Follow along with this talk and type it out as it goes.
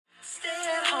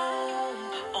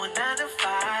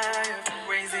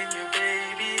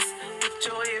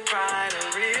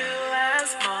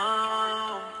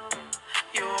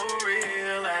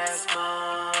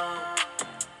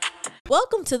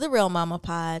Welcome to the Real Mama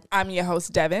Pod. I'm your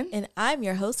host, Devin. And I'm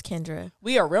your host, Kendra.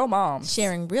 We are real moms.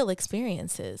 Sharing real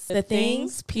experiences. The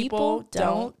things people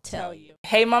don't tell you.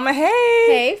 Hey, mama, hey.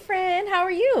 Hey, friend. How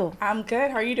are you? I'm good.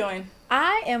 How are you doing?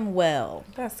 I am well.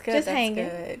 That's good. Just That's hanging.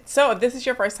 good. So if this is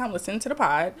your first time listening to the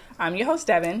pod, I'm your host,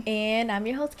 Devin. And I'm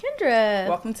your host, Kendra.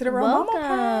 Welcome to the Real Mama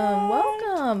Pod.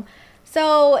 Welcome.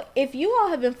 So if you all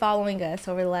have been following us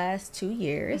over the last 2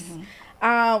 years,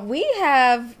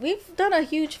 we've done a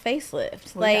huge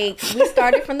facelift. We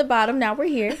started from the bottom, now we're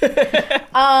here.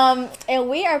 And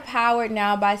we are powered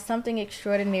now by Something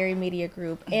Extraordinary Media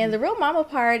Group. And the Real Mama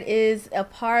Part is a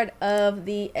part of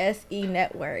the SE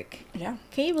network. Yeah.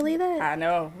 Can you believe that? I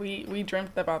know. We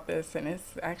dreamt about this and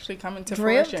it's actually coming to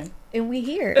fruition. And we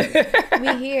here.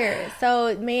 We here.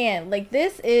 So, man,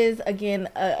 this is, again,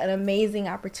 an amazing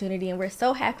opportunity. And we're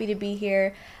so happy to be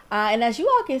here. And as you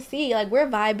all can see, we're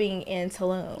vibing in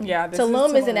Tulum. Yeah,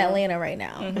 Tulum is in Atlanta right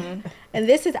now. Mm-hmm. And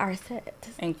this is our set.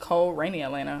 And cold, rainy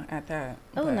Atlanta at that.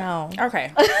 Oh, no.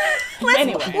 Okay.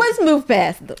 Let's move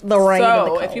past the rain and the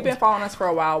cold. So, if you've been following us for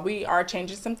a while, we are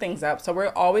changing some things up. So, we're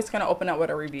always going to open up with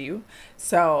a review.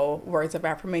 So, words of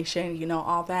affirmation,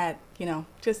 all that,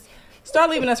 just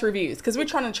start leaving us reviews because we're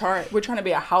trying to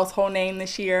be a household name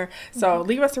this year. So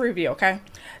leave us a review, okay?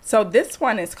 So this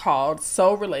one is called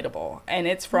So Relatable, and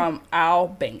it's from Al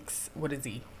Banks. What is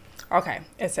he? Okay,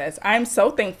 it says, I'm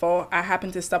so thankful I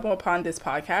happened to stumble upon this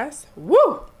podcast.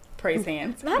 Woo! Praise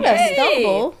hands. Not a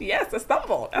stumble. Yes, a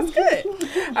stumble. That's good.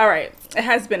 All right. It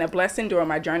has been a blessing during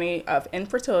my journey of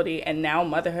infertility and now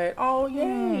motherhood. Oh,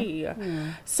 yay.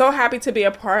 So happy to be a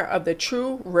part of the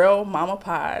True Real Mama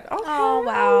Pod. Okay, oh,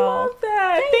 wow. I love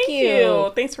that. Thank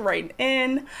you. Thanks for writing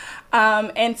in.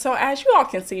 And so as you all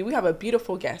can see, we have a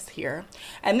beautiful guest here.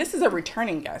 And this is a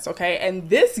returning guest, okay? And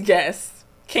this guest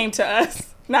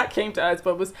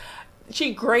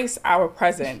she graced our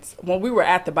presence when we were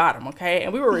at the bottom, okay?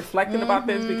 And we were reflecting about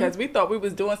this because we thought we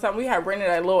was doing something. We had rented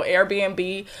a little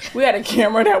Airbnb. We had a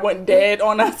camera that went dead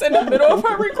on us in the middle of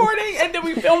her recording, and then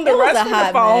we filmed the rest from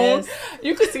the phone. Mess.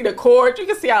 You could see the cord. You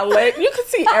could see our leg. You could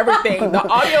see everything. The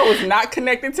audio was not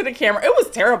connected to the camera. It was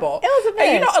terrible. It was a mess.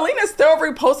 And Alena still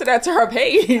reposted that to her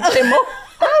page.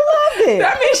 I loved it.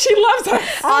 That means she loves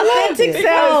us. Authentic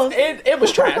self. It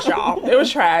was trash, y'all. It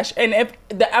was trash. And if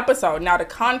the episode, now the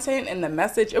content and the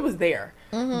message, it was there.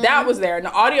 Mm-hmm. That was there. And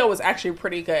the audio was actually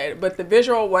pretty good. But the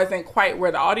visual wasn't quite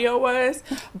where the audio was.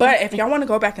 But if y'all want to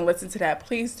go back and listen to that,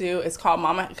 please do. It's called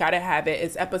Mama Gotta Have It.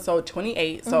 It's episode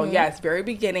 28. So, yes, very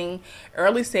beginning,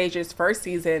 early stages, first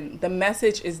season. The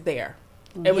message is there.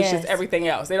 It was just everything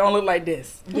else. They don't look like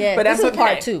this. Yeah, but that's this is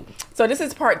part 2. So this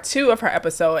is part 2 of her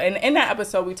episode. And in that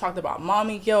episode, we talked about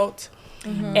mommy guilt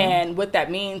and what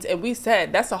that means. And we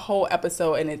said that's a whole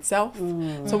episode in itself.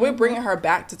 So we're bringing her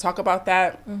back to talk about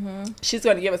that. She's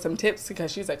going to give us some tips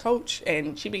because she's a coach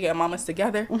and she be getting mamas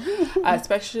together,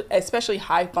 especially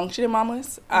high-functioning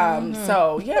mamas.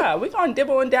 So, yeah, we're going to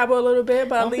dibble and dabble a little bit.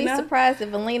 But Don't be surprised if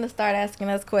Alena start asking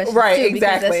us questions, right, too,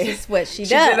 exactly. Because that's just what she does.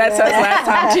 She did that to us last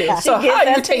time, too. So how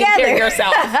are you taking care of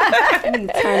yourself?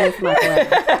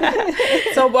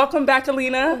 So welcome back,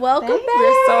 Alena. Welcome back.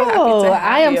 We're so happy to have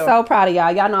I am you. so proud of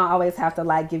y'all. Y'all know I always have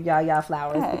to give y'all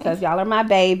flowers because y'all are my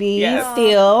babies Yes.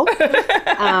 still.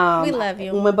 We love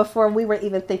you. Before we were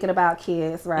even thinking about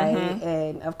kids, right?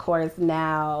 And of course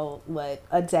now,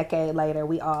 a decade later,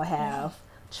 we all have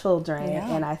children.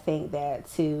 And I think that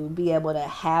to be able to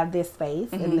have this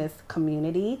space in this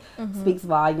community speaks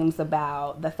volumes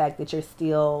about the fact that you're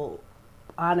still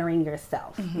honoring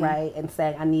yourself, right? And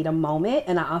saying, I need a moment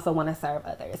and I also want to serve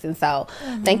others. And so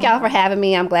thank y'all for having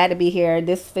me. I'm glad to be here.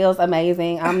 This feels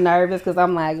amazing. I'm nervous because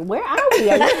I'm like, where are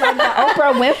we? Are you like the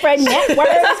Oprah Winfrey Network?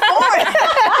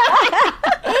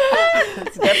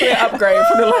 It's definitely an upgrade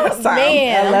from the last time.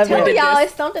 Man, I'm telling y'all,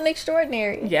 it's something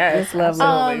extraordinary. Yes, it's lovely.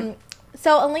 absolutely.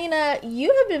 So, Alena,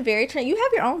 you have been very trained. You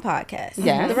have your own podcast,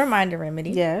 The Reminder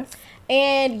Remedy. Yes.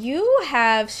 And you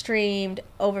have streamed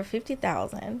over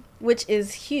 50,000, which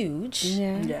is huge.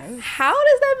 Yes. How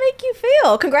does that make you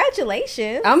feel?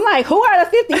 Congratulations. I'm like, who are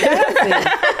the 50,000?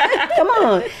 Come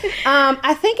on.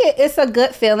 I think it's a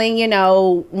good feeling,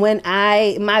 when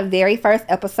my very first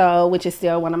episode, which is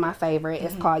still one of my favorite,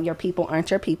 is called Your People Aren't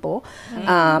Your People.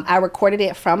 I recorded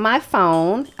it from my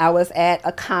phone. I was at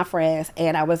a conference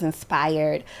and I was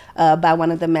inspired by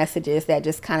one of the messages that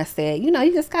just kind of said, you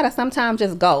just got to sometimes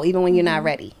just go, even when you're not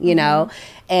ready,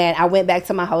 And I went back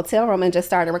to my hotel room and just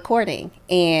started recording.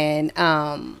 And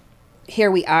here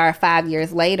we are 5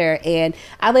 years later, and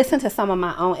I listened to some of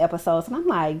my own episodes, and I'm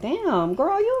like, damn,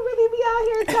 girl, you really be out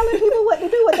here telling people what to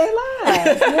do with their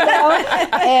lives, you know?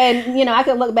 And, you know, I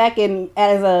could look back and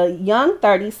as a young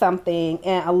 30-something,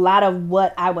 and a lot of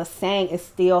what I was saying is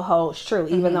still holds true,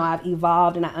 even though I've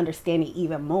evolved and I understand it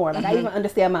even more. Like, I even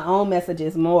understand my own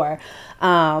messages more.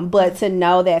 But to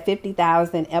know that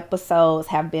 50,000 episodes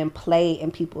have been played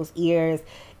in people's ears,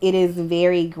 it is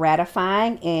very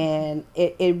gratifying, and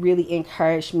it really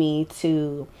encouraged me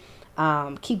to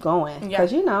keep going.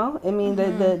 Because, you know, I mean,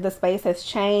 the space has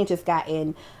changed. It's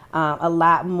gotten a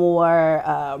lot more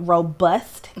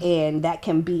robust, and that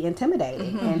can be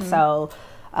intimidating. And so,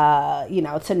 you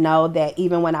know, to know that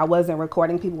even when I wasn't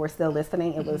recording, people were still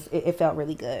listening, it felt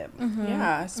really good.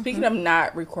 Yeah. Speaking of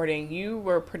not recording, you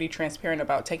were pretty transparent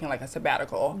about taking like a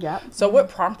sabbatical. Yep. So what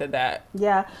prompted that?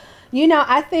 Yeah. You know,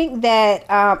 I think that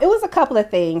it was a couple of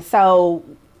things. So,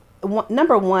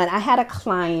 number one, I had a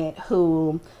client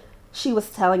who she was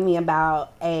telling me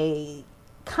about a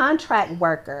contract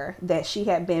worker that she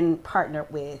had been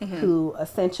partnered with who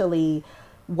essentially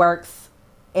works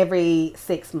every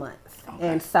 6 months. Okay.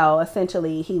 And so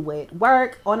essentially he would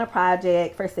work on a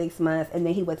project for 6 months, and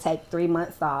then he would take 3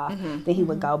 months off, then he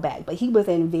would go back. But he was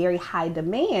in very high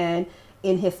demand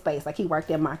in his space, like he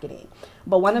worked in marketing.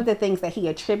 But one of the things that he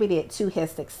attributed to his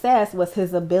success was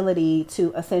his ability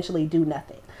to essentially do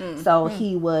nothing. So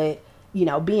he would, you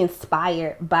know, be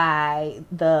inspired by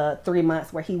the 3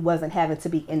 months where he wasn't having to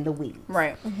be in the weeds.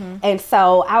 Right. And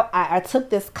so I took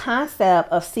this concept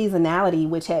of seasonality,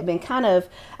 which had been kind of,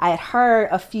 I had heard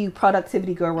a few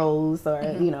productivity gurus, or,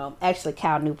 you know, actually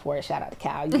Cal Newport, shout out to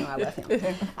Cal, you know, I love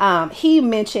him. He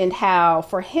mentioned how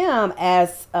for him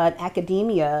as an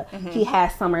academia, he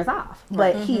has summers off,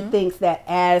 but he thinks that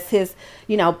as his,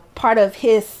 you know, part of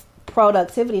his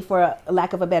productivity, for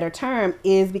lack of a better term,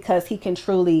 is because he can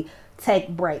truly take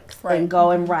breaks and go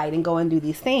and write and go and do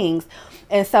these things.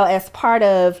 And so as part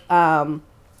of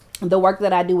the work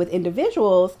that I do with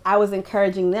individuals, I was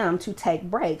encouraging them to take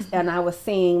breaks, and I was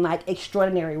seeing like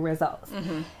extraordinary results.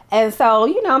 And so,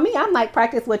 you know me, I'm like,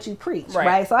 practice what you preach,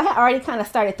 right? So I had already kind of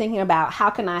started thinking about how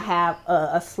can I have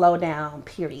a slow down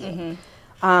period.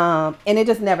 And it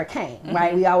just never came,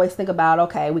 right? We always think about,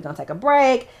 okay, we're going to take a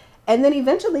break. And then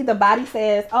eventually the body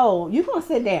says, oh, you're going to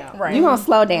sit down. Right. You're going to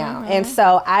slow down. And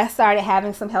so I started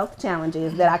having some health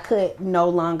challenges that I could no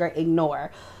longer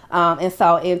ignore. And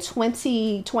so in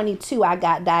 2022, I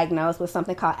got diagnosed with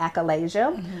something called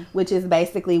achalasia, which is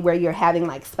basically where you're having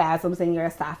like spasms in your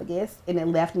esophagus. And it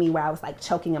left me where I was like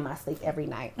choking in my sleep every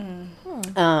night.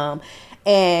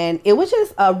 And it was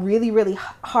just a really, really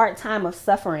hard time of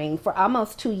suffering for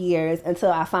almost 2 years,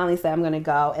 until I finally said I'm going to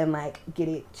go and like get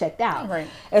it checked out. Right.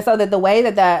 And so that the way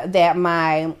that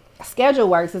my schedule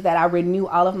works is that I renew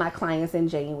all of my clients in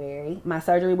January. My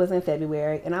surgery was in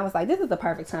February, and I was like, this is the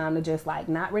perfect time to just like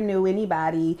not renew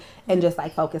anybody and just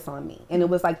like focus on me. And it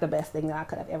was like the best thing that I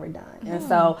could have ever done. And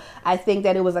so I think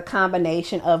that it was a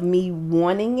combination of me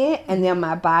wanting it and then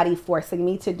my body forcing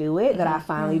me to do it, that I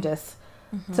finally just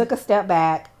took a step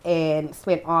back and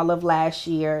spent all of last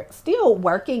year still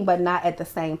working, but not at the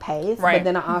same pace. But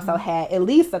then I also had at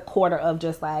least a quarter of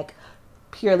just like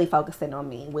purely focusing on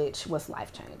me, which was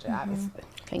life changing, obviously.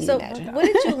 Can you imagine? What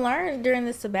did you learn during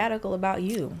the sabbatical about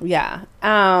you? Yeah.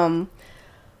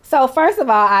 So first of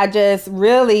all, I just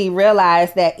really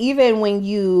realized that even when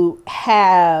you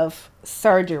have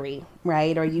surgery,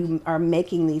 right, or you are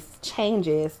making these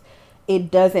changes,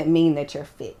 it doesn't mean that you're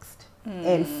fixed.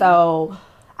 And so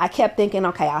I kept thinking,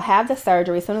 okay, I'll have the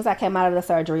surgery. As soon as I came out of the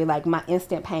surgery, like my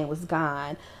instant pain was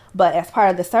gone. But as part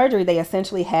of the surgery, they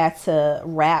essentially had to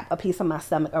wrap a piece of my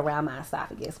stomach around my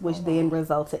esophagus, which then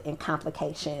resulted in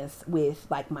complications with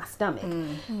like my stomach,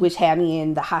 which had me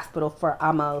in the hospital for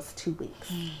almost 2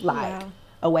 weeks,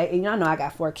 away. And y'all know I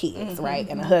got 4 kids, right?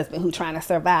 And a husband who's trying to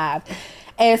survive.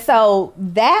 And so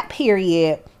that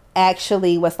period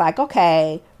actually was like,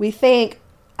 okay, we think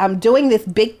I'm doing this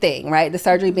big thing, right? The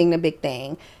surgery being the big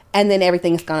thing. And then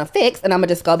everything's going to fix, and I'm going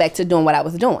to just go back to doing what I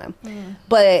was doing.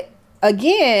 But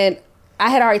again,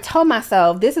 I had already told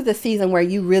myself this is the season where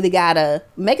you really got to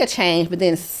make a change, but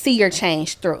then see your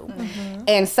change through.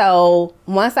 And so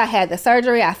once I had the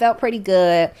surgery, I felt pretty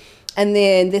good. And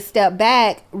then this step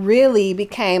back really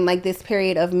became like this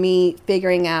period of me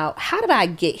figuring out, how did I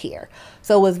get here?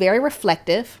 So it was very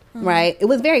reflective, right? It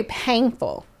was very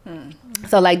painful.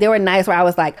 So like there were nights where I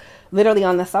was like literally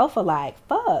on the sofa like,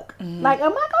 fuck, like,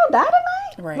 am I gonna die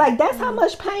tonight? Right. Like that's how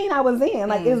much pain I was in.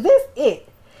 Like, is this it?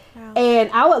 Wow. And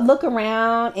I would look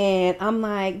around and I'm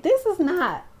like, this is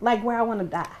not like where I want to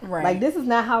die. Right. Like this is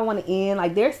not how I want to end.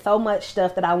 Like there's so much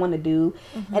stuff that I want to do.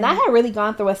 And I had really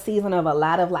gone through a season of a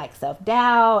lot of like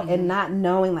self-doubt and not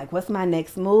knowing like what's my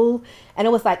next move. And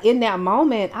it was like in that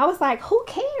moment, I was like, who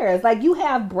cares? Like you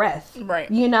have breath, right?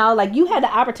 You know, like you had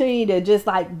the opportunity to just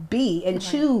like be and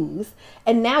choose.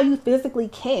 And now you physically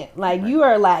can't. Like you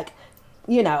are like,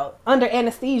 you know, under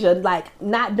anesthesia, like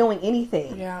not doing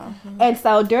anything. Yeah. And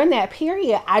so during that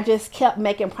period, I just kept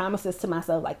making promises to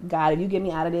myself, like, God, if you get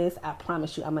me out of this, I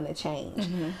promise you I'm going to change.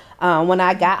 When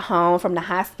I got home from the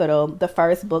hospital, the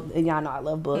first book, and y'all know I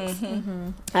love books.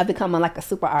 I've become like a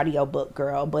super audio book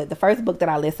girl. But the first book that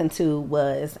I listened to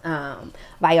was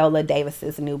Viola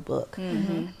Davis's new book.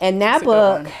 And that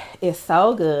book is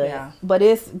so good. Yeah. But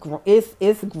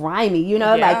it's grimy, you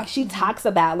know, like she talks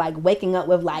about like waking up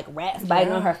with like rats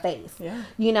biting on her face,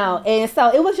 you know. And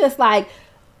so it was just like,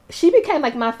 she became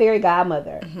like my fairy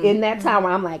godmother in that time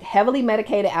where I'm like heavily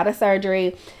medicated, out of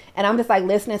surgery, and I'm just like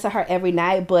listening to her every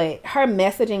night. But her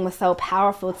messaging was so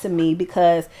powerful to me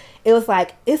because it was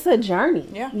like, it's a journey,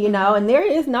 you know, and there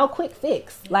is no quick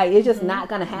fix. Like it's just not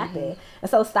gonna happen.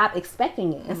 And so stop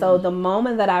expecting it. And so the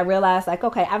moment that I realized like,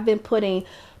 okay, I've been putting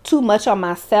too much on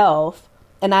myself,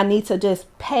 and I need to just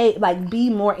be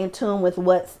more in tune with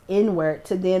what's inward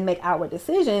to then make outward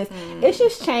decisions. It's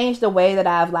just changed the way that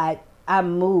I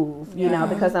move, you know,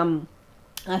 because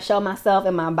I show myself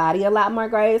and my body a lot more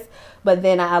grace, but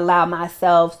then I allow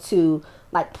myself to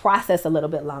like process a little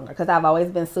bit longer because I've always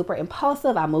been super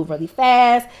impulsive. I move really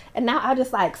fast, and now I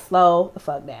just like slow the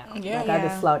fuck down. I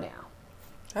just slow down.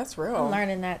 That's real. I'm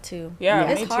learning that too. Yeah,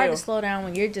 it's hard to slow down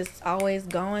when you're just always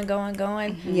going.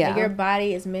 Yeah, and your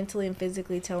body is mentally and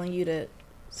physically telling you to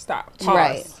stop. Pause.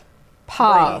 Right.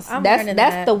 Pause. Right.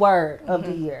 That's the word of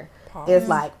the year. Pause. It's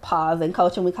like pause. In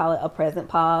coaching, we call it a present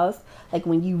pause. Like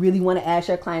when you really want to ask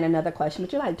your client another question,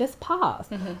 but you're like, just pause.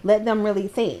 Let them really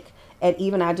think. And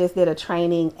even I just did a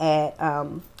training at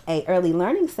a early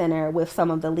learning center with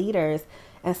some of the leaders.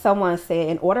 And someone said,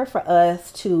 in order for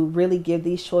us to really give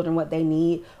these children what they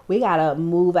need, we got to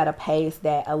move at a pace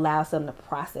that allows them to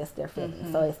process their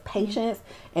feelings. So it's patience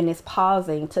and it's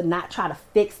pausing to not try to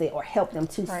fix it or help them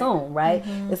too soon, right?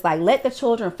 It's like, let the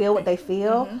children feel what they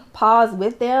feel, pause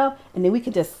with them, and then we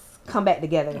can just come back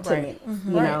together in 2 minutes,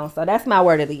 you know? So that's my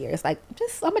word of the year. It's like,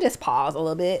 I'm going to just pause a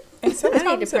little bit. And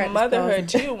sometimes in motherhood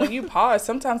too, when you pause,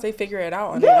 sometimes they figure it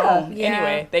out on their own.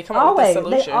 Anyway, they come up with a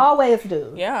solution. They always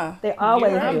do. Yeah. They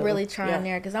always do. I'm really trying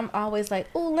there because I'm always like,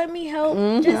 oh, let me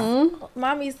help. Just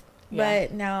mommy's.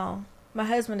 But no, my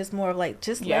husband is more of like,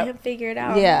 just let him figure it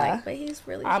out. Yeah. Like, but he's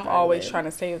really I'm always trying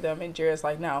to save them, and Jared's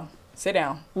like, no. Sit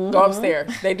down. Go upstairs.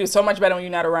 They do so much better when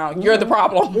you're not around. You're the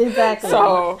problem. Exactly.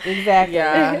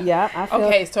 Yeah.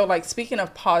 Okay, so like speaking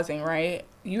of pausing, right?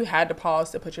 You had to pause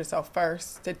to put yourself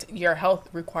first. Your health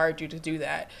required you to do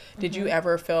that. Did you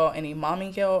ever feel any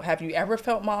mommy guilt? Have you ever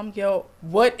felt mom guilt?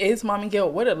 What is mommy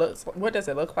guilt? What does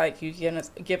it look like? You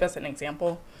give us an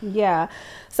example? Yeah.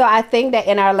 So I think that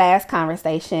in our last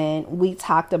conversation, we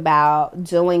talked about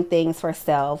doing things for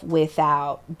self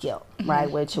without guilt,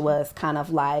 right? Which was kind of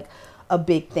like a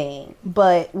big thing.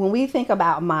 But when we think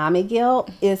about mommy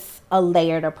guilt, it's a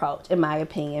layered approach, in my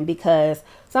opinion, because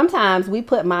sometimes we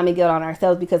put mommy guilt on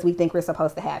ourselves because we think we're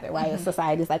supposed to have it, right?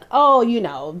 Society's like, oh, you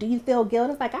know, do you feel guilt?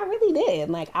 It's like, I really did.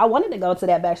 Like, I wanted to go to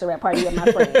that bachelorette party with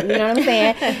my friend. You know what I'm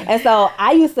saying? And so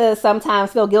I used to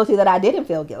sometimes feel guilty that I didn't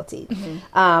feel guilty.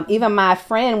 Even my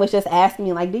friend was just asking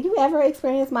me, like, do you ever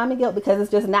experience mommy guilt? Because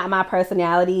it's just not my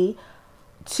personality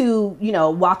to, you know,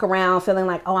 walk around feeling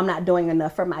like, oh, I'm not doing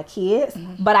enough for my kids.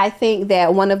 But I think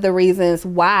that one of the reasons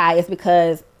why is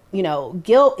because, you know,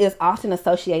 guilt is often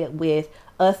associated with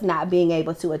us not being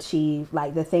able to achieve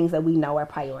like the things that we know are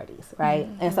priorities, right?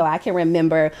 And so I can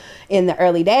remember in the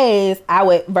early days, I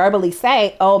would verbally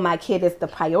say, oh, my kid is the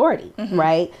priority,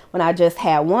 right? When I just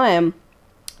had one.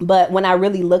 But when I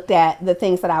really looked at the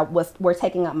things that were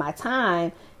taking up my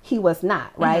time, he was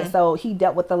not, right? So he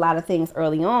dealt with a lot of things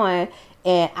early on.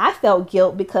 And I felt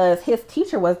guilt because his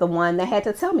teacher was the one that had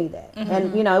to tell me that.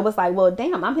 And, you know, it was like, well,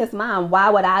 damn, I'm his mom. Why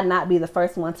would I not be the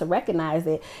first one to recognize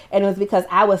it? And it was because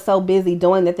I was so busy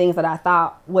doing the things that I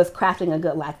thought was crafting a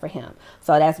good life for him.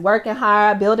 So that's working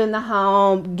hard, building the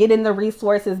home, getting the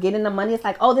resources, getting the money. It's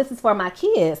like, oh, this is for my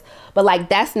kids. But like,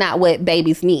 that's not what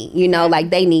babies need. You know,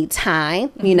 like they need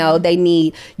time. You know, they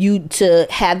need you to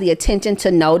have the attention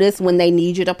to notice when they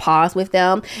need you to pause with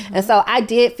them. And so I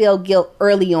did feel guilt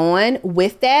early on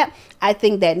with that. I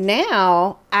think that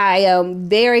now I am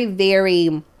very,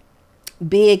 very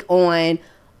big on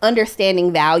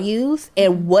understanding values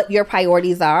and what your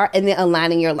priorities are, and then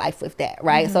aligning your life with that,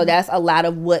 right? So that's a lot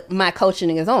of what my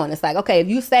coaching is on. It's like, okay, if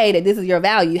you say that this is your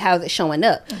value, how's it showing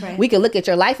up? Right. We can look at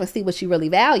your life and see what you really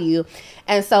value.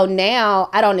 And so now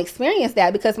I don't experience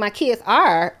that because my kids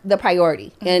are the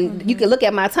priority. And you can look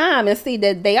at my time and see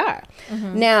that they are.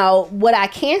 Now, what I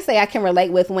can say I can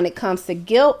relate with when it comes to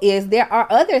guilt is there are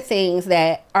other things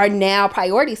that are now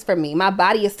priorities for me. My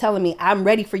body is telling me, I'm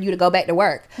ready for you to go back to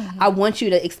work. I want you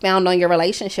to expound on your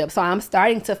relationship. So I'm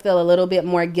starting to feel a little bit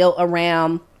more guilt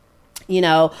around,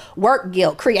 work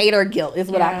guilt, creator guilt is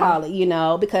what I call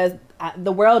it, because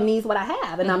the world needs what I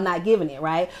have and I'm not giving it,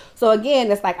 right? So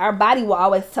again, it's like our body will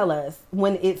always tell us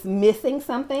when it's missing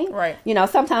something. Right.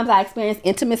 Sometimes I experience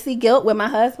intimacy guilt with my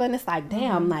husband. It's like,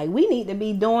 damn, like we need to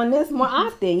be doing this more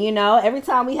often, every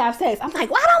time we have sex. I'm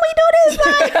like, why don't we do this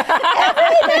like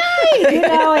every day?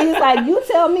 And he's like, you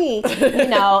tell me,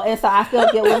 and so I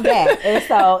feel guilt with that. And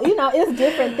so, it's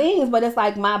different things, but it's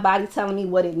like my body telling me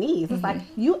what it needs. It's like,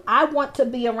 I want to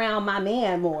be around my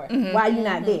man more. Why are you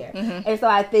not there? And so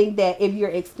I think that if you're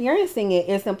experiencing it,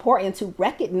 it's important to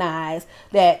recognize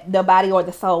that the body or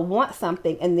the soul wants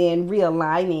something, and then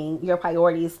realigning your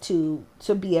priorities to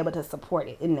be able to support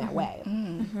it in that way.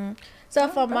 So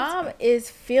if a mom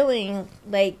is feeling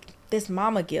like this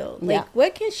mama guilt, like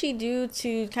what can she do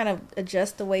to kind of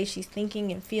adjust the way she's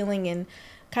thinking and feeling and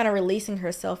kind of releasing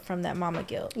herself from that mama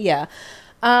guilt?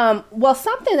 Well,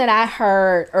 something that I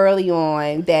heard early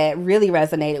on that really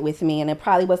resonated with me, and it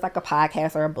probably was like a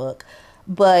podcast or a book,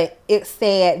 but it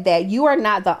said that you are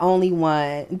not the only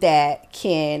one that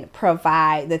can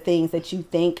provide the things that you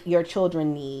think your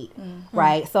children need,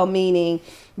 right? So meaning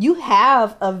you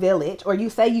have a village, or you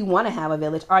say you want to have a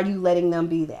village. Are you letting them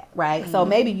be that, right? So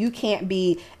maybe you can't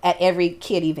be at every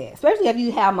kid event, especially if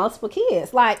you have multiple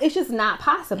kids. Like, it's just not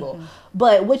possible.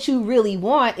 But what you really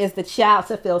want is the child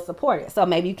to feel supported. So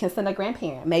maybe you can send a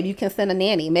grandparent. Maybe you can send a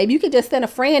nanny. Maybe you could just send a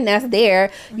friend that's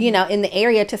there, in the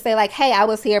area to say like, hey, I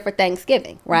was here for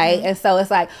Thanksgiving, right? And so it's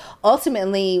like,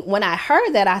 ultimately, when I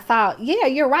heard that, I thought, yeah,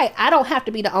 you're right. I don't have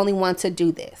to be the only one to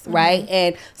do this, right?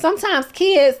 And sometimes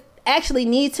kids actually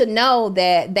need to know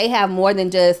that they have more than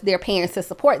just their parents to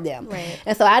support them. Right.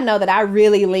 And so I know that I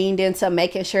really leaned into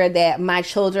making sure that my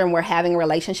children were having a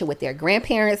relationship with their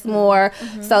grandparents more,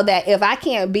 so that if I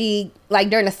can't be, like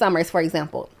during the summers, for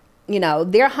example,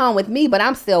 they're home with me, but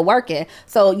I'm still working.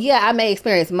 So yeah, I may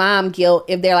experience mom guilt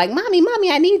if they're like,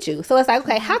 mommy, I need you. So it's like,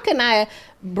 okay, how can I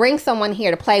bring someone here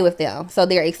to play with them so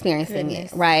they're experiencing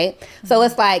it, right? So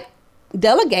it's like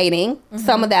delegating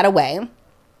some of that away.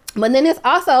 But then it's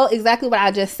also exactly what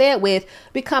I just said with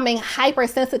becoming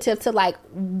hypersensitive to like,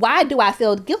 why do I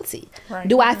feel guilty? Right.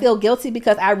 Do I feel guilty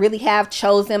because I really have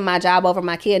chosen my job over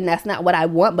my kid and that's not what I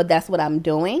want, but that's what I'm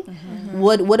doing?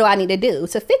 What do I need to do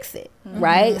to fix it?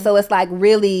 Right? So it's like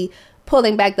really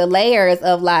pulling back the layers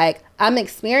of like, I'm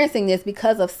experiencing this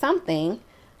because of something.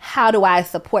 How do I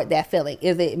support that feeling?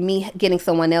 Is it me getting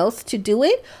someone else to do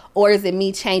it? Or is it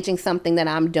me changing something that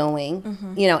I'm doing,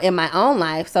 in my own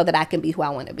life so that I can be who I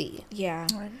want to be? Yeah.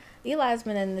 Right. Eli's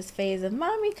been in this phase of,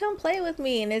 mommy, come play with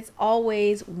me. And it's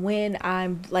always when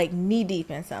I'm like knee deep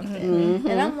in something.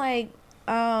 And I'm like,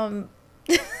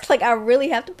 like I really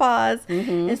have to pause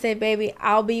and say, baby,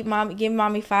 I'll be give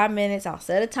mommy 5 minutes. I'll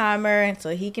set a timer. And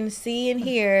so he can see and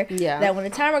hear that when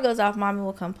the timer goes off, mommy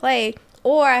will come play.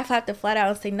 Or I have to flat out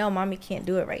and say, no, mommy can't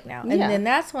do it right now. And then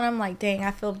that's when I'm like, dang, I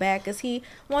feel bad because he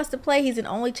wants to play. He's an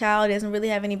only child. He doesn't really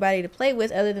have anybody to play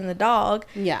with other than the dog.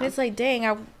 Yeah. And it's like,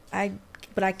 dang,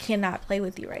 but I cannot play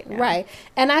with you right now. Right.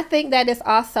 And I think that is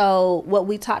also what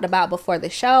we talked about before the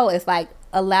show is like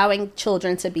allowing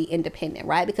children to be independent,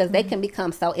 right? Because they can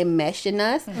become so enmeshed in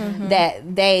us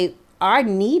that they are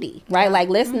needy, right? Like,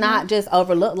 let's not just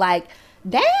overlook like,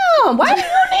 damn, why do you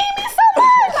need me so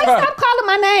much? Like, stop calling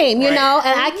my name, And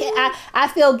I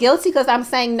feel guilty because I'm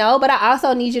saying no, but I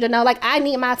also need you to know, like, I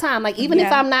need my time. Like, even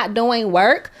if I'm not doing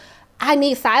work, I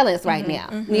need silence right now,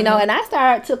 and I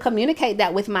started to communicate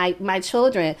that with my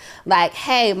children. Like,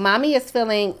 hey, mommy is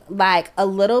feeling like a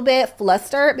little bit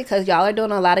flustered because y'all are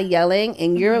doing a lot of yelling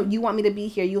and you want me to be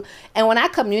here. And when I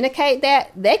communicate that,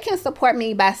 they can support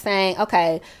me by saying,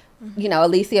 okay,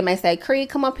 Alicia may say, Cree,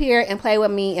 come up here and play with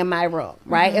me in my room,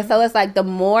 right? And so it's like the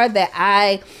more that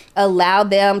I allow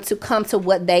them to come to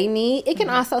what they need, it can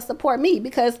also support me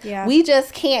because we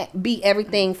just can't be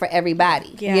everything for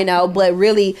everybody, but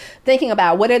really thinking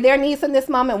about what are their needs in this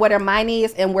moment, what are my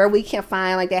needs, and where we can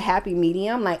find like that happy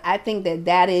medium. Like, I think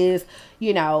that is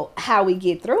you know, how we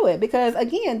get through it, because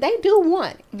again, they do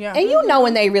want it. Yeah. And you know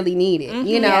when they really need it,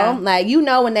 you know, like, you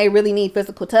know, when they really need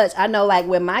physical touch. I know, like,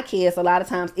 with my kids, a lot of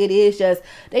times it is just,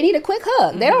 they need a quick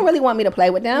hug. They don't really want me to play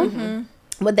with them.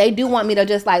 But they do want me to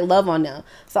just, like, love on them.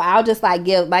 So I'll just, like,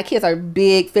 give, my kids are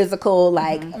big physical,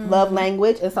 like, love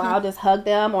language. And so I'll just hug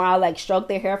them, or I'll, like, stroke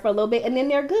their hair for a little bit, and then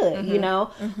they're good, you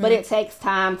know. But it takes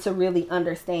time to really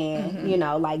understand, you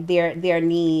know, like, their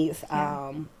needs,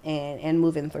 and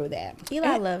moving through that.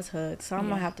 Eli loves hugs, so I'm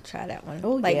going to have to try that one.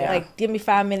 Oh, like, give me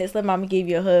 5 minutes, let mama give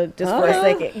you a hug just for a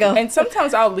second. Go. And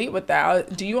sometimes I'll lead with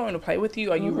that. Do you want me to play with you,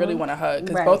 or you really want to hug?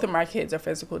 Because both of my kids are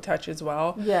physical touch as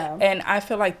well. Yeah. And I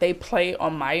feel like they play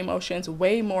on my emotions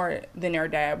way more than their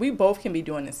dad. We both can be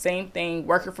doing the same thing,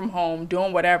 working from home,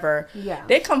 doing whatever. Yeah.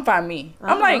 They come find me.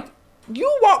 I'm like,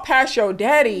 you walk past your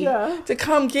daddy to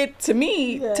come get to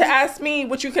me to ask me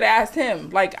what you could ask him.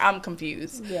 Like, I'm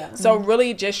confused. Yeah. So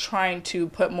really just trying to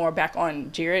put more back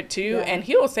on Jared too. And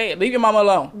he'll say it, leave your mama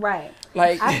alone. Right.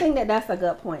 Like, I think that that's a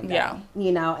good point, though. Yeah.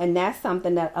 You know, and that's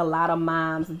something that a lot of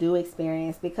moms do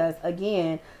experience, because,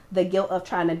 again, the guilt of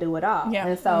trying to do it all. Yeah.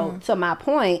 And so, to my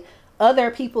point,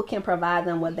 other people can provide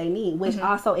them what they need, which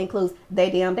also includes their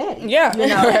damn daddy. Yeah. You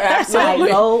know, Absolutely.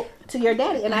 like, go to your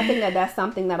daddy. And I think that that's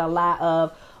something that a lot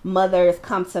of mothers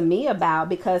come to me about,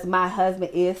 because my husband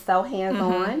is so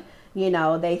hands-on. You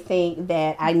know, they think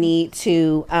that I need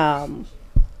to,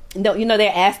 you know,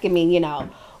 they're asking me, you know,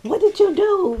 what did you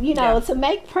do, you know, to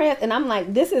make Prince? And I'm like,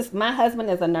 my husband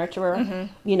is a nurturer.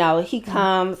 You know, he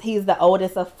comes, he's the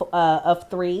oldest of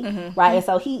three, right? And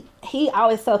so he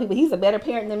always tells people he's a better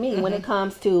parent than me when it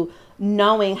comes to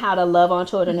knowing how to love on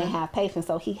children and have patience.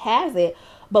 So he has it.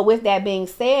 But with that being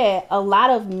said, a lot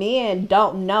of men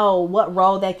don't know what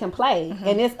role they can play.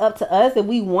 And it's up to us, if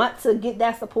we want to get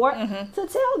that support, to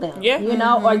tell them, you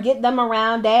know, or get them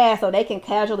around dad so they can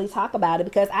casually talk about it.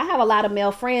 Because I have a lot of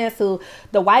male friends who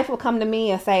the wife will come to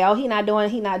me and say, oh, he not doing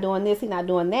this, he not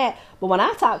doing that. But when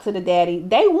I talk to the daddy,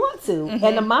 they want to.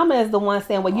 And the mama is the one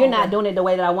saying, well, you're not doing it the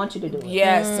way that I want you to do it.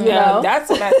 Yes, You know? that's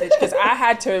a message, because I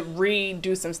had to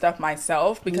redo some stuff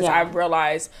myself, because I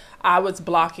realized I was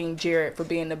blocking Jared for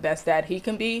being the best dad he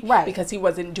can be, because he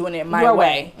wasn't doing it my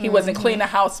way. He wasn't cleaning the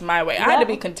house my way. I had to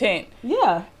be content.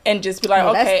 Yeah. And just be like,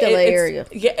 That's okay, still an area.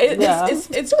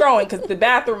 It's growing, because the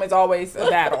bathroom is always a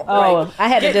battle. Oh, like, I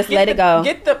had to just let it go.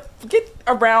 Get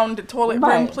around the toilet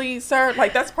room, please, sir.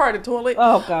 Like, that's part of the toilet.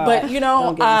 Oh, God. But, you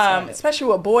know, especially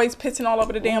with boys pissing all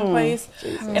over the damn place.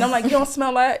 Jesus. And I'm like, you don't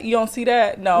smell that? You don't see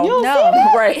that? No. You don't see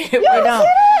that? Right. You don't see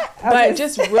that? But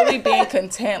just really being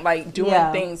content, like,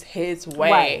 doing things his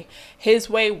way. Right. His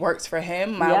way works for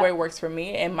him. My way works for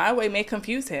me. And my way may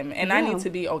confuse him. And I need to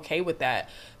be okay with that.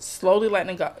 Slowly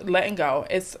letting go.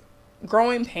 It's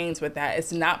growing pains with that.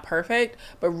 It's not perfect,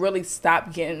 but really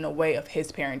stop getting in the way of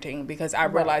his parenting, because I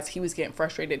realized he was getting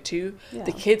frustrated too.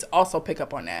 The kids also pick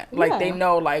up on that. Like, they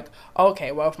know, like,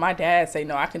 okay, well, if my dad say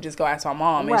no, I can just go ask my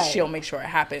mom and she'll make sure it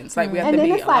happens. Like, we have to be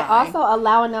aligned. And then it's like also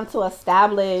allowing them to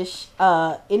establish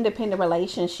independent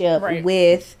relationship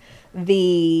with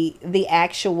the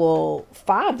actual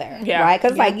father, right?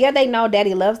 Because like, they know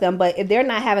daddy loves them, but if they're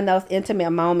not having those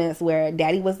intimate moments where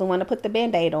daddy was the one to put the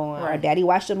band-aid on, or daddy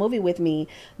watched a movie with me,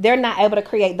 they're not able to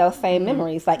create those same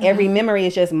memories. Like, every memory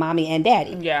is just mommy and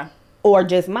daddy. Or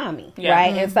just mommy,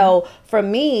 right? And so for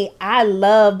me, I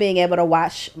love being able to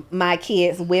watch my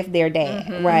kids with their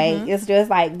dad, right? It's just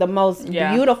like the most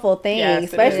beautiful thing,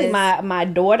 especially my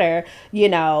daughter, you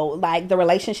know, like the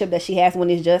relationship that she has when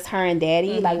it's just her and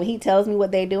daddy. Like, when he tells me what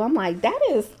they do, I'm like, that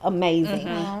is amazing.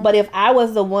 But if I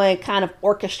was the one kind of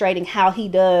orchestrating how he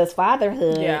does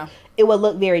fatherhood, it would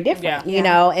look very different, you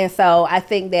know? And so I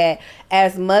think that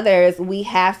as mothers, we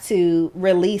have to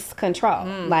release control.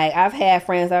 Like, I've had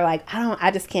friends that are like,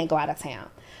 I just can't go out of town.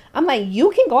 I'm like,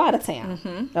 you can go out of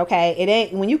town, okay? It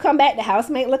ain't, when you come back, the house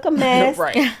may look a mess.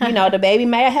 You know, the baby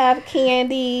may have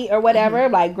candy or whatever.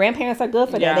 Like, grandparents are good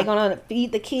for that. They're going to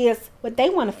feed the kids what they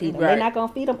want to feed them. They're not going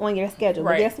to feed them on your schedule.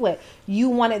 But guess what? You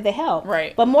wanted the help.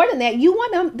 But more than that, you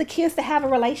want the kids to have a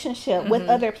relationship with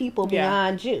other people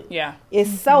beyond you.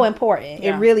 It's so important.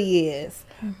 It really is.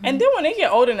 And then when they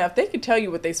get old enough, they can tell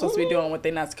you what they're supposed to be doing, what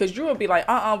they're not. Because you would be like,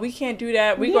 we can't do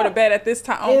that. We go to bed at this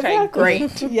time. Okay, great.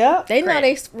 They know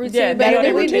they routine better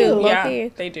than we do.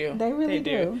 They do. They really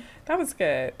do. That was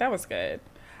good.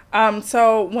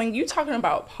 So when you talking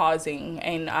about pausing,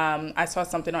 and I saw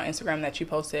something on Instagram that you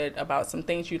posted about some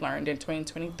things you learned in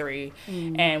 2023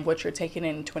 and what you're taking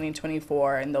in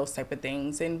 2024 and those type of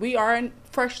things. And we are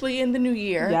freshly in the new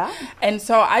year. And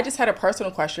so I just had a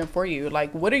personal question for you.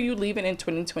 Like, what are you leaving in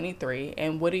 2023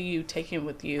 and what are you taking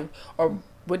with you, or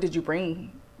what did you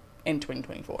bring in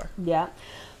 2024?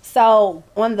 So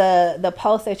on the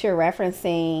post that you're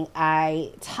referencing,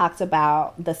 I talked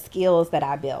about the skills that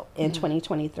I built in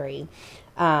 2023.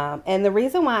 And the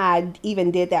reason why I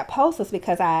even did that post was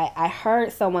because I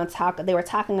heard someone they were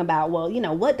talking about, well,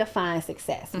 what defines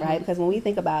success, right? Because when we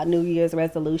think about New Year's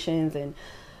resolutions and,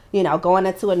 going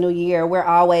into a new year, we're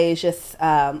always just,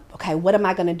 okay, what am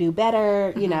I going to do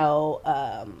better? How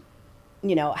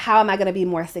am I going to be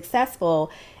more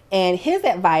successful? And his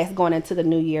advice going into the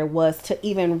new year was to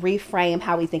even reframe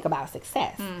how we think about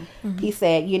success. He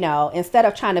said, instead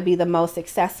of trying to be the most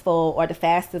successful or the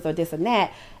fastest or this and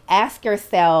that, ask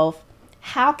yourself,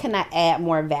 how can I add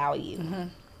more value?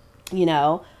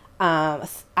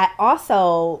 I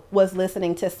also was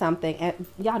listening to something, and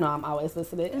y'all know I'm always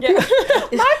listening. Yeah.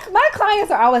 my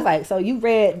clients are always like, so you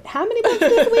read how many books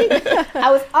this week?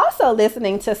 I was also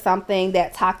listening to something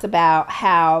that talked about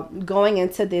how going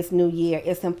into this new year,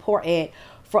 it's important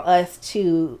for us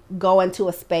to go into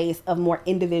a space of more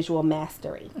individual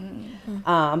mastery.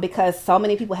 Because so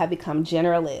many people have become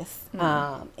generalists,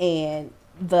 and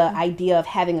the idea of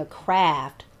having a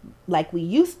craft like we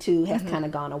used to has kind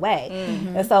of gone away.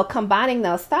 And so combining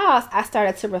those styles, I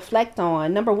started to reflect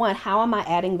on, number one, how am I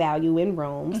adding value in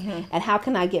rooms, and how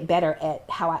can I get better at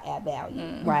how I add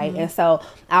value, right? And so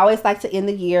I always like to end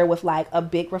the year with like a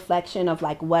big reflection of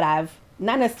like not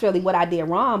necessarily what I did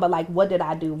wrong, but like what did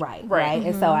I do right?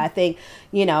 And so I think,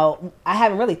 I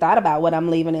haven't really thought about what I'm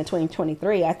leaving in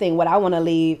 2023. I think what I want to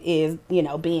leave is,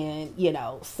 being,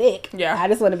 sick. Yeah. I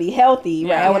just want to be healthy,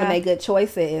 right? I want to make good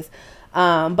choices.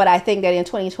 But I think that in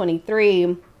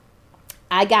 2023,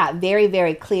 I got very,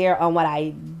 very clear on what I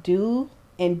do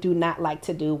and do not like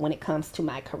to do when it comes to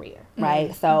my career,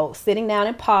 right? So sitting down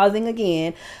and pausing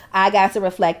again, I got to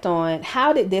reflect on,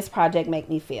 how did this project make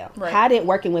me feel? Right. How did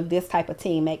working with this type of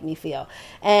team make me feel?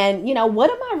 And,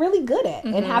 what am I really good at?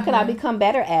 And how can I become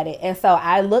better at it? And so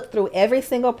I looked through every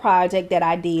single project that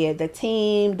I did, the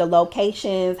team, the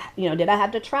locations, did I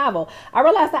have to travel? I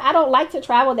realized that I don't like to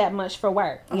travel that much for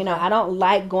work. I don't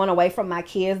like going away from my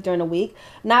kids during the week,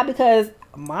 not because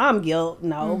mom guilt,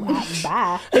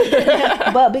 bye.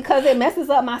 But because it messes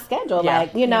up my schedule.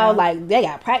 Like they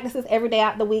got practices every day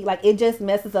out the week. Like it just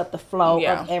messes up the flow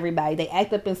of everybody. They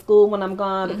act up in school when I'm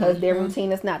gone because their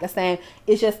routine is not the same.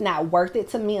 It's just not worth it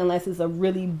to me unless it's a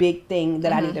really big thing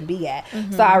that I need to be at.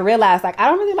 So I realized I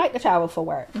don't really like to travel for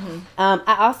work.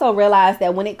 I also realized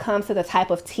that when it comes to the type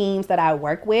of teams that I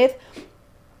work with,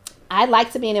 I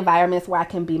like to be in environments where I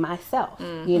can be myself.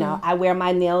 I wear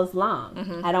my nails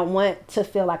long. I don't want to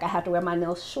feel like I have to wear my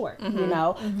nails short,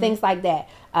 things like that.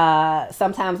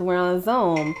 Sometimes we're on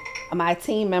Zoom, my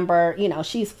team member,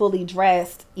 she's fully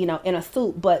dressed, in a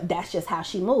suit, but that's just how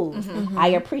she moves. I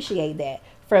appreciate that.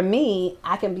 For me,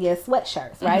 I can be in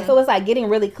sweatshirts, right? So it's like getting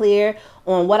really clear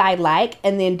on what I like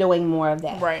and then doing more of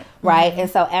that. Right. And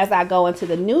so as I go into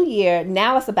the new year,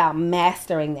 now it's about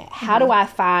mastering that. How do I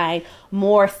find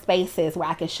more spaces where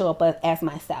I can show up as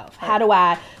myself? How do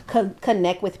I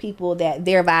connect with people that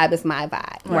their vibe is my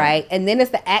vibe, right? And then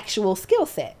it's the actual skill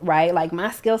set, right? Like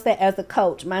my skill set as a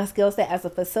coach, my skill set as a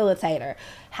facilitator.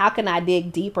 How can I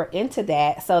dig deeper into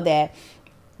that so that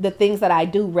the things that I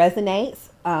do resonates,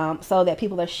 so that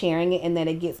people are sharing it and that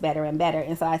it gets better and better.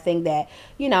 And so I think that,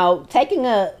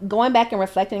 going back and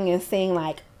reflecting and seeing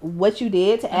like what you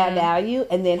did to add value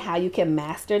and then how you can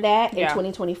master that in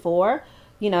 2024.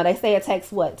 They say it takes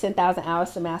 10,000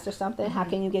 hours to master something. How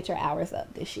can you get your hours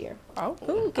up this year? Oh,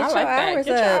 get your hours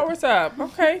up.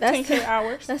 Okay, 10K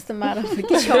hours. That's the motto.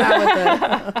 Get your hours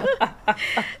up.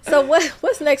 So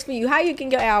what's next for you? How you can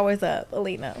get hours up,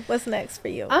 Alena? What's next for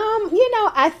you?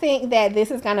 I think that this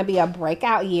is going to be a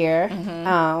breakout year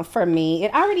for me.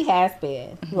 It already has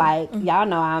been. Like y'all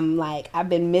know, I've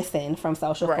been missing from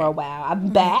social for a while. I'm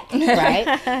back,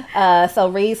 right? So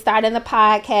restarting the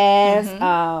podcast.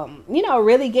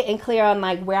 Really getting clear on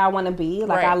like where I want to be.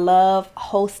 Like I love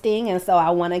hosting, and so I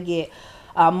want to get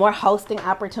more hosting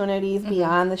opportunities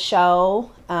beyond the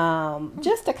show.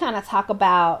 Just to kind of talk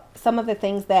about some of the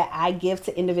things that I give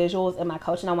to individuals in my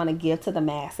coaching, I want to give to the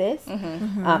masses.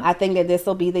 I think that this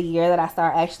will be the year that I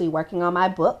start actually working on my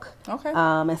book.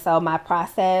 And so my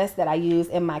process that I use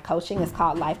in my coaching is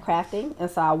called life crafting. And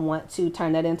so I want to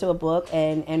turn that into a book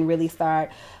and really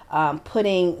start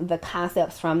putting the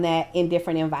concepts from that in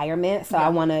different environments. So I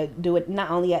want to do it not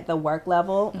only at the work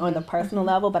level or the personal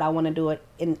level, but I want to do it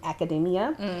in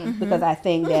academia because I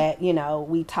think that,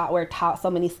 we're taught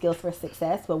so many skills for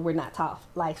success, but we're not taught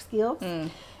life skills.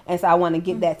 And so I want to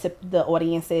get that to the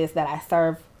audiences that I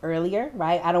serve earlier,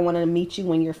 right? I don't want to meet you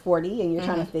when you're 40 and you're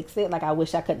trying to fix it. Like, I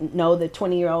wish I could know the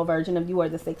 20-year-old version of you or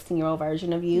the 16-year-old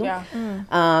version of you. Yeah.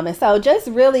 And so just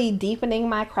really deepening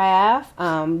my craft,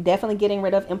 definitely getting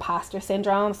rid of imposter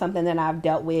syndrome, something that I've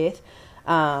dealt with.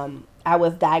 I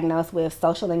was diagnosed with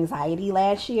social anxiety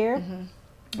last year,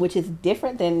 which is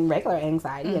different than regular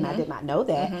anxiety, and I did not know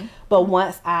that. But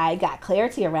once I got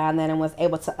clarity around that and was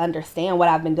able to understand what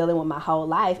I've been dealing with my whole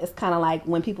life, it's kind of like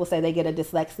when people say they get a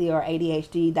dyslexia or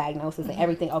ADHD diagnosis and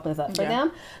everything opens up for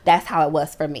them. That's how it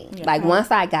was for me. Like,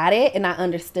 once I got it and I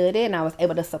understood it and I was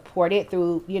able to support it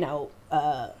through, you know,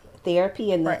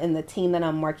 therapy and the team that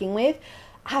I'm working with,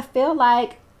 I feel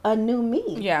like a new me,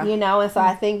 you know? And so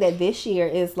I think that this year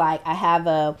is like, I have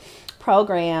a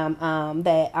program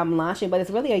that I'm launching, but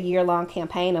it's really a year-long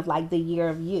campaign of like the year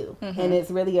of you. And it's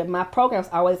really, my programs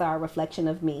always are a reflection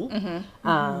of me.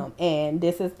 And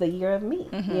this is the year of me.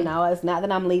 You know, it's not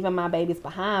that I'm leaving my babies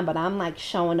behind, but I'm like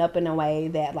showing up in a way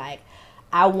that like,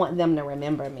 I want them to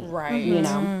remember me. Right. You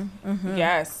know?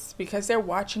 Yes, because they're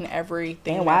watching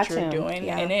everything that you're doing.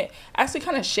 And it actually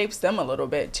kind of shapes them a little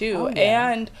bit too.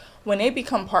 And when they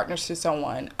become partners to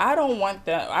someone, I don't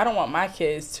want my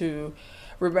kids to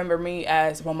remember me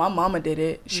as, well, my mama did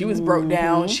it. She was broke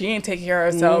down. She ain't taking care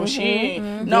of herself.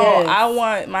 I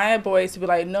want my boys to be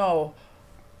like, no,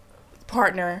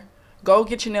 partner, go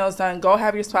get your nails done. Go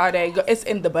have your spa day. It's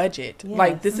in the budget.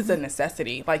 Like, this is a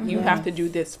necessity. Like, you have to do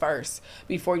this first.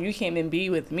 Before you came and be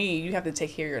with me, you have to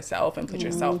take care of yourself and put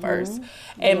yourself first.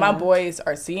 And my boys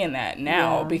are seeing that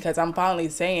now because I'm finally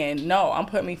saying, no, I'm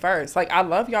putting me first. Like, I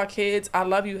love y'all kids. I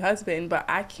love you, husband, but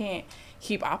I can't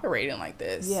keep operating like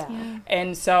this.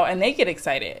 And so, and they get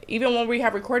excited. Even when we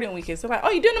have recording weekends, they're like,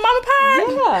 oh, you doing the mama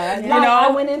pod? You know?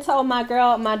 I went and told my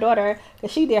daughter,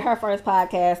 because she did her first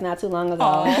podcast not too long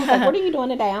ago. She's like, what are you doing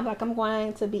today? I'm like, I'm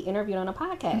going to be interviewed on a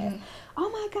podcast. Oh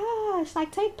my gosh,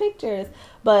 like, take pictures.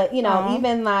 But, you know,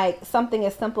 even like something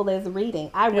as simple as reading.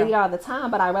 I read all the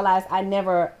time, but I realized I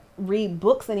never read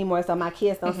books anymore, so my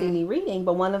kids don't see me reading.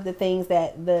 But one of the things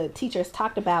that the teachers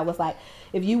talked about was like,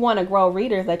 if you want to grow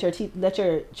readers, let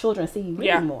your children see you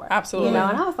reading more. Absolutely. You know,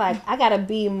 and I was like, I got to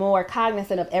be more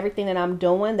cognizant of everything that I'm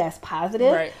doing that's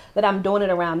positive, that I'm doing it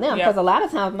around them. Because a lot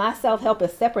of times my self-help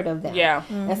is separate of them.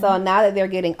 And so now that they're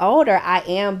getting older, I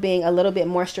am being a little bit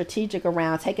more strategic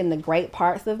around taking the great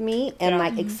parts of me and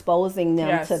like exposing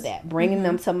them to that, bringing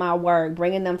them to my work,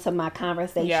 bringing them to my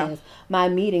conversations, my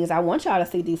meetings. I want y'all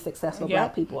to see these successful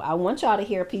Black people. I want y'all to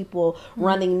hear people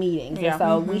running meetings. And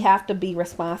so we have to be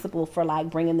responsible for like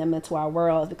bringing them into our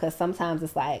world, because sometimes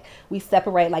it's like we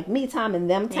separate like me time and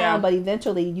them time, but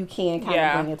eventually you can kind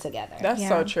of bring it together. That's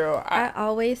so true. I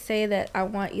always say that I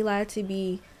want Eli to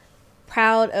be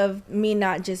proud of me,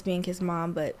 not just being his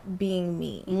mom, but being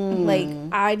me. Like,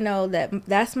 I know that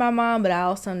that's my mom, but I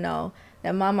also know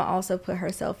that mama also put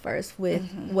herself first with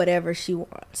whatever she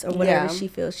wants or whatever she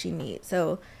feels she needs.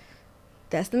 So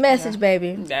that's the message,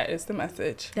 baby. That is the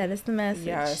message. That is the message.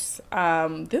 Yes.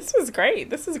 This was great.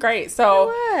 This is great.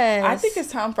 So I think it's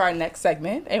time for our next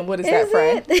segment. And what is that,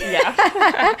 friend?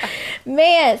 Yeah.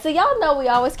 Man, so y'all know we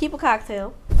always keep a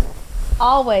cocktail.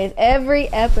 Always. Every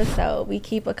episode we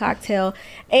keep a cocktail.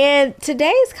 And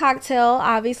today's cocktail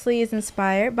obviously is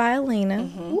inspired by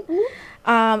Alena.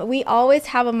 We always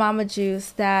have a mama juice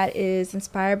that is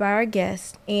inspired by our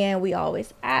guests, and we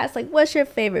always ask, like, what's your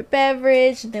favorite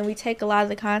beverage? And then we take a lot of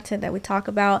the content that we talk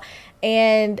about,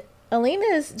 and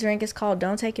Alena's drink is called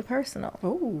Don't Take It Personal.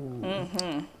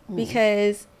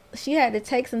 Because she had to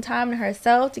take some time to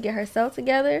herself to get herself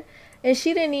together, and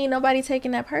she didn't need nobody taking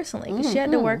that personally, because she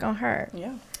had to work on her.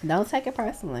 Don't take it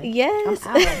personally. Yes.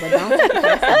 I'm out, but don't take it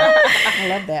personally. I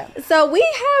love that. So we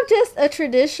have just a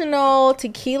traditional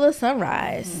tequila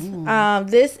sunrise.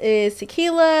 This is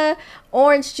tequila,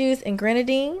 orange juice, and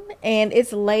grenadine, and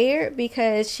it's layered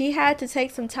because she had to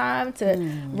take some time to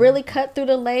really cut through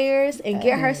the layers and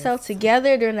get herself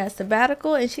together during that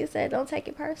sabbatical, and she said, don't take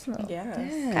it personal.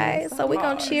 Okay, so we're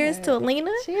going to cheers to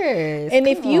Alena. Cheers. And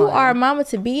if you are a mama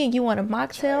to be and you want a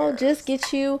mocktail, just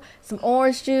get you some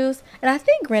orange juice, and I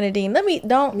think grenadine.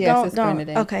 Don't.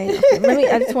 Grenadine. Okay.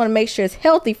 I just want to make sure it's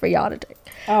healthy for y'all to drink.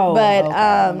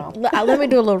 Let me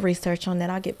do a little research on that.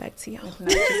 I'll get back to y'all.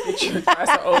 Just get you a glass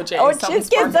of OJ. Or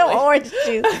just get some orange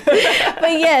juice.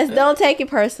 But yes, don't take it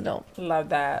personal. Love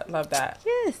that. Love that.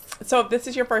 Yes. So if this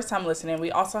is your first time listening, we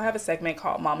also have a segment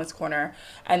called Mama's Corner.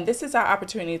 And this is our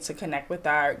opportunity to connect with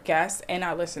our guests and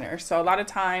our listeners. So a lot of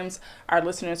times our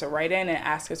listeners will write in and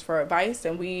ask us for advice,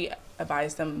 and we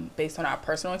advise them based on our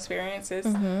personal experiences,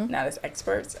 not as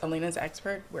experts. Alena's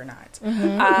expert, we're not.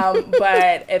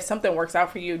 But if something works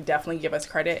out for you, definitely give us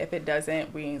credit. If it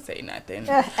doesn't, we ain't say nothing. We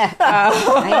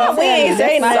ain't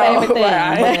saying nothing.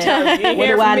 You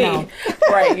hear from me.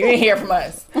 Right, you didn't hear from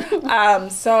us.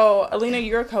 So, Alena,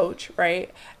 you're a coach,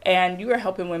 right? And you are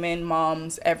helping women,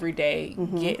 moms, every day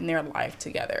get in their life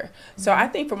together. So I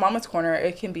think for Mama's Corner,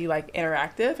 it can be like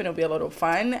interactive and it'll be a little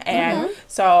fun. And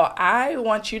so I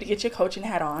want you to get your coaching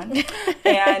hat on.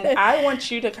 And I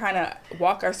want you to kind of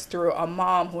walk us through a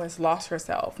mom who has lost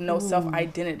herself, no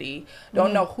self-identity,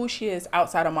 don't know who she is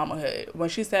outside of mamahood. When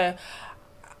she said,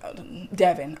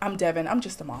 Devin, I'm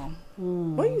just a mom.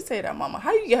 What do you say to that mama?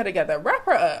 How you get her together? Wrap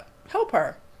her up. Help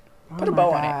her. Put a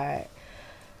bow on it.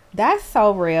 That's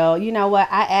so real. You know what?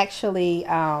 I actually,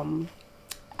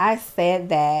 I said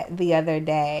that the other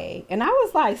day, and I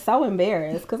was like so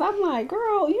embarrassed because I'm like,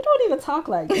 girl, you don't even talk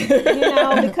like this, you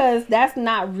know, because that's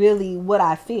not really what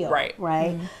I feel.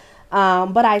 Right.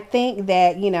 But I think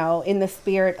that, you know, in the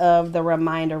spirit of the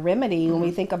reminder remedy, when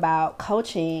we think about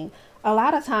coaching, a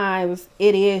lot of times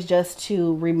it is just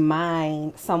to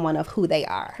remind someone of who they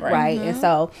are, right? And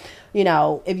so, you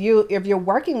know, if you're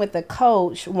working with a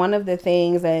coach, one of the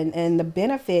things and the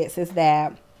benefits is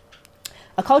that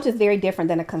a coach is very different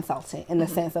than a consultant in the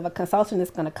sense of a consultant is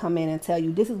going to come in and tell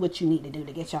you this is what you need to do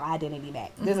to get your identity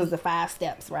back. This is the 5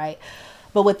 steps, right?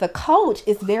 But with the coach,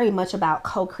 it's very much about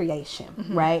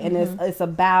co-creation, right? And it's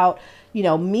about, you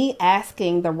know, me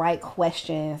asking the right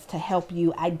questions to help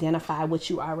you identify what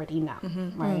you already know,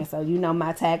 right? So, you know,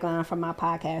 my tagline from my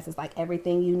podcast is like,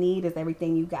 everything you need is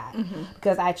everything you got.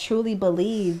 Because I truly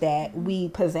believe that we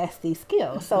possess these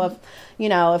skills. So if, you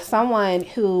know, if someone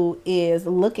who is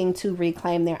looking to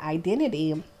reclaim their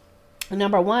identity,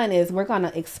 number one is we're going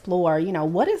to explore, you know,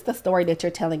 what is the story that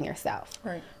you're telling yourself,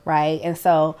 right? And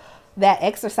so that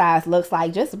exercise looks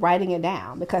like just writing it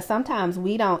down, because sometimes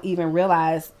we don't even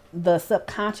realize the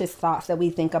subconscious thoughts that we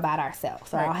think about ourselves.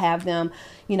 So I'll have them,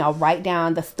 you know, write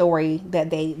down the story that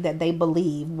they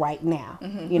believe right now.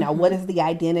 You know, what is the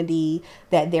identity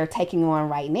that they're taking on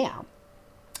right now?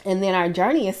 And then our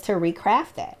journey is to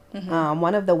recraft that.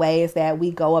 One of the ways that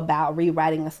we go about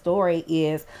rewriting a story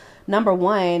is, number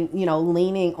one, you know,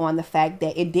 leaning on the fact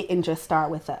that it didn't just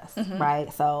start with us,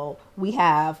 right? So we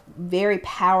have very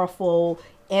powerful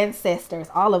ancestors,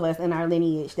 all of us in our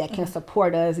lineage, that can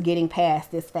support us getting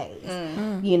past this phase.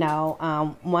 You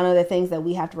know, one of the things that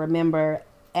we have to remember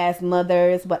as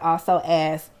mothers, but also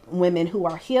as women who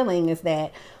are healing, is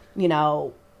that, you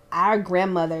know, our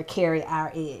grandmother carried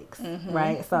our eggs,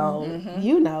 right? So,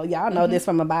 you know, y'all know this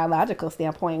from a biological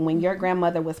standpoint. When your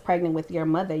grandmother was pregnant with your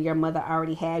mother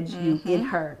already had you in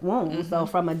her womb. So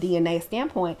from a DNA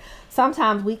standpoint,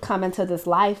 sometimes we come into this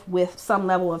life with some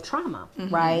level of trauma,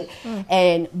 right?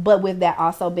 But with that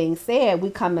also being said, we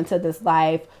come into this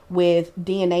life with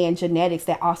DNA and genetics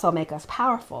that also make us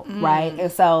powerful, right?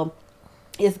 And so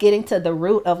it's getting to the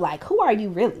root of like, who are you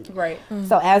really? Right.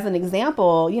 So as an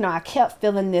example, you know, I kept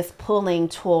feeling this pulling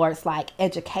towards like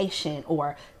education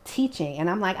or teaching. And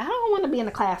I'm like, I don't want to be in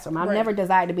the classroom. I've never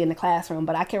desired to be in the classroom,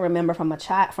 but I can remember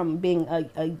from being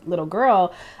a little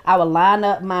girl, I would line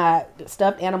up my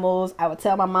stuffed animals. I would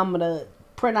tell my mama to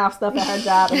print off stuff at her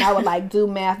job, and I would like do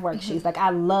math worksheets. Like, I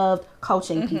loved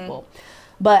coaching people.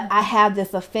 But I have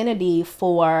this affinity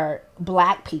for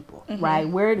Black people, right?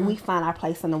 Where do we find our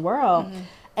place in the world?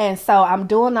 And so I'm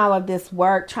doing all of this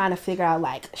work trying to figure out,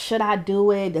 like, should I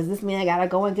do it? Does this mean I got to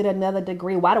go and get another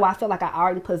degree? Why do I feel like I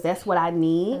already possess what I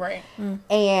need? Right.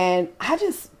 And I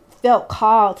just felt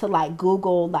called to, like,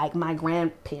 Google, like, my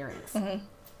grandparents.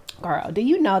 Girl, do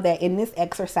you know that in this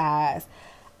exercise,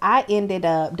 I ended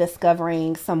up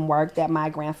discovering some work that my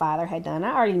grandfather had done.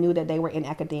 I already knew that they were in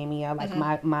academia. Like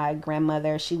my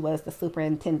grandmother, she was the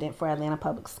superintendent for Atlanta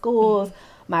Public Schools.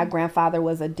 My grandfather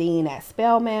was a dean at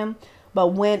Spelman.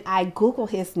 But when I Googled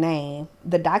his name,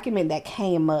 the document that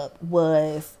came up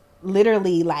was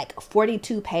literally like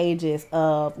 42 pages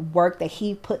of work that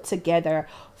he put together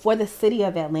for the city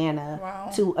of Atlanta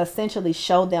to essentially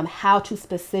show them how to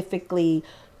specifically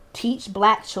teach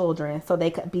Black children so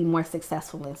they could be more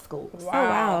successful in schools.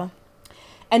 Wow.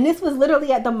 And this was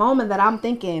literally at the moment that I'm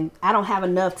thinking, I don't have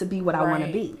enough to be what I want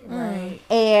to be.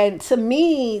 And to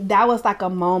me, that was like a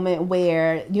moment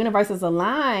where universes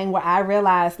aligned, where I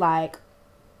realized, like,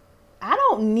 I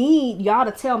don't need y'all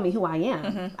to tell me who I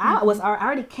am. I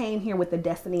already came here with a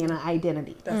destiny and an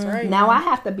identity. That's right. Now I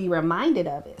have to be reminded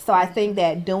of it. So I think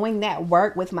that doing that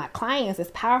work with my clients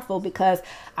is powerful, because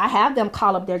I have them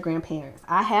call up their grandparents.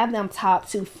 I have them talk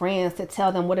to friends to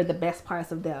tell them what are the best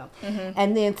parts of them.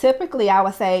 And then typically I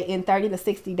would say in 30 to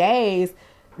 60 days,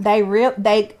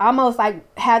 they almost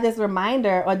like have this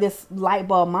reminder or this light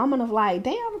bulb moment of like,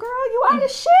 damn girl, you are the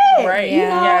shit, right? You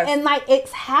know, yes. and like it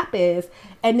happens,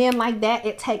 and then like that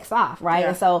it takes off, right?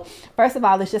 And so first of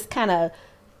all, it's just kind of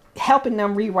helping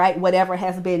them rewrite whatever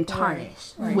has been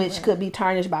tarnished, which could be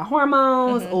tarnished by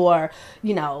hormones or,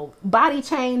 you know, body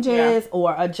changes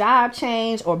or a job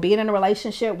change or being in a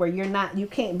relationship where you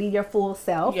can't be your full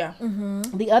self. Yeah.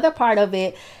 The other part of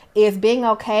it is being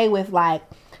okay with like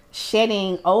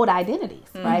shedding old identities,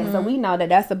 right? So we know that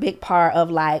that's a big part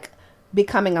of like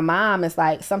becoming a mom. Is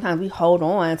like sometimes we hold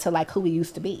on to like who we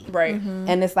used to be, right?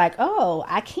 And it's like, oh,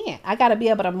 I gotta be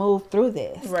able to move through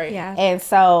this, right? Yeah. And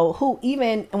so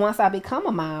even once I become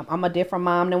a mom, I'm a different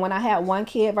mom than when I had 1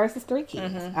 kid versus 3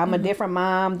 kids. I'm a different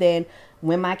mom than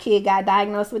when my kid got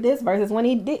diagnosed with this versus when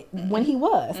he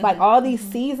was. Like all these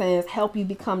seasons help you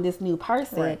become this new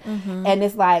person, and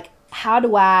it's like, how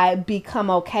do I become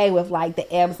okay with like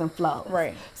the ebbs and flows?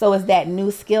 Right. So it's that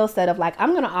new skill set of like,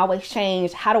 I'm going to always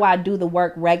change. How do I do the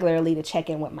work regularly to check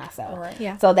in with myself? Right.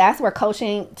 Yeah. So that's where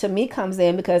coaching to me comes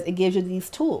in, because it gives you these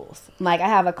tools. Like I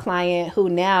have a client who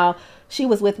now, she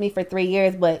was with me for 3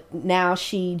 years, but now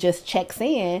she just checks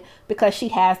in because she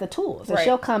has the tools. And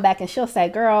she'll come back and she'll say,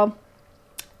 girl,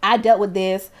 I dealt with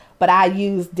this, but I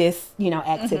use this, you know,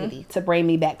 activity to bring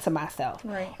me back to myself.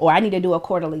 Right. Or I need to do a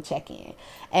quarterly check-in.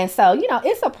 And so, you know,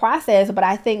 it's a process, but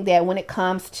I think that when it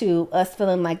comes to us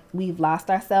feeling like we've lost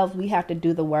ourselves, we have to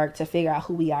do the work to figure out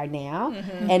who we are now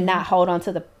and not hold on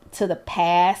to the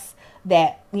past,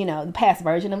 that, you know, the past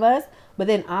version of us, but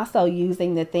then also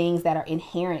using the things that are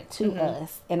inherent to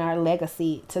us and our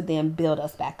legacy to then build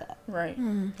us back up. Right.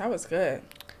 That was good.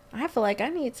 I feel like I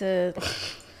need to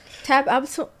tap.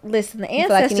 Listen, the feel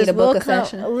like you need ancestors to book will a come.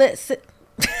 session? Listen.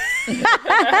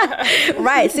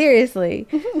 Right, seriously.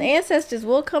 The ancestors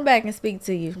will come back and speak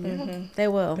to you. They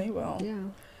will. They will. Yeah.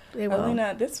 They will.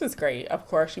 Alena, this was great. Of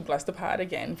course, you blessed the pod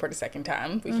again for the second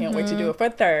time. We can't wait to do it for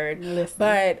a third. Listen.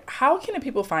 But how can the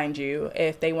people find you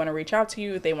if they want to reach out to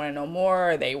you, if they want to know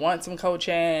more, they want some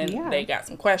coaching, they got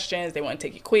some questions, they want to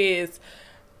take a quiz?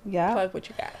 Yeah. Plug what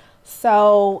you got.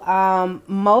 So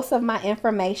most of my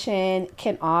information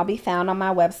can all be found on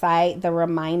my website,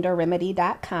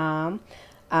 thereminderremedy.com.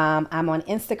 I'm on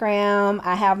Instagram.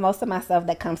 I have most of my stuff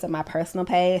that comes to my personal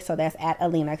page, so that's at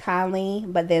Alena Conley.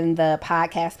 But then the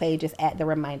podcast page is at The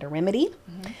Reminder Remedy.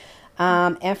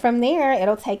 And from there,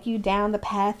 it'll take you down the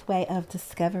pathway of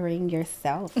discovering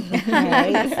yourself.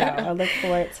 Right? So I look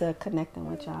forward to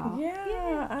connecting with y'all.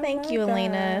 Yeah. Thank you,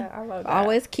 Alena. I love that.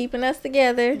 Always keeping us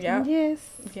together. Yeah. Yes.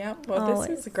 Yeah. Well, Always.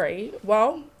 this is great.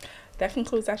 Well, that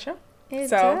concludes our show. It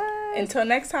So does. until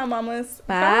next time, mamas.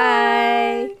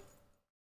 Bye.